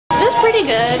pretty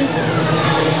good.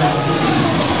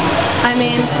 I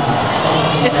mean,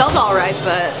 it felt alright,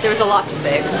 but there was a lot to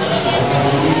fix.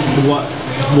 What?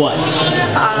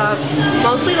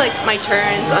 Mostly like my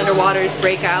turns, underwaters,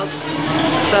 breakouts.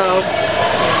 So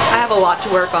I have a lot to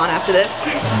work on after this.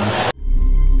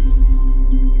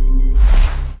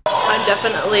 I'm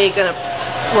definitely gonna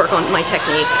work on my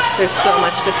technique. There's so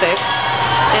much to fix.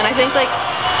 And I think like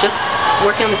just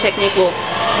working on the technique will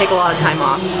take a lot of time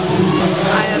off.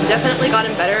 I have definitely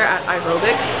gotten better at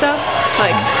aerobics stuff.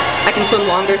 Like I can swim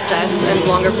longer sets and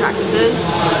longer practices.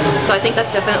 So I think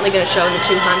that's definitely going to show in the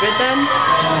 200 then.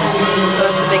 So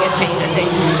that's the biggest change, I think.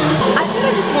 I think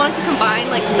I just wanted to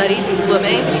combine like studies and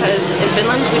swimming because in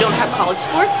Finland we don't have college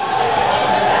sports.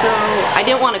 So I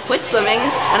didn't want to quit swimming,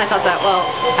 and I thought that, well,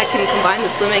 I can combine the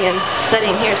swimming and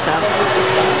studying here, so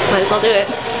might as well do it.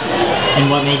 And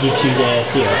what made you choose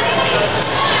ASU?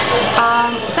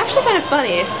 It's actually kind of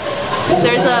funny.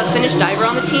 There's a Finnish diver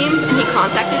on the team, and he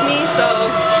contacted me, so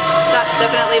that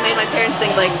definitely made my parents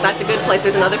think, like, that's a good place,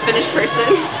 there's another Finnish person.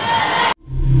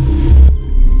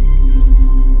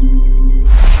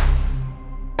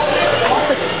 I just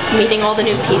like meeting all the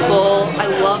new people. I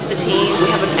love the team. We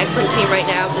have an excellent team right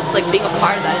now. Just like being a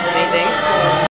part of that is amazing.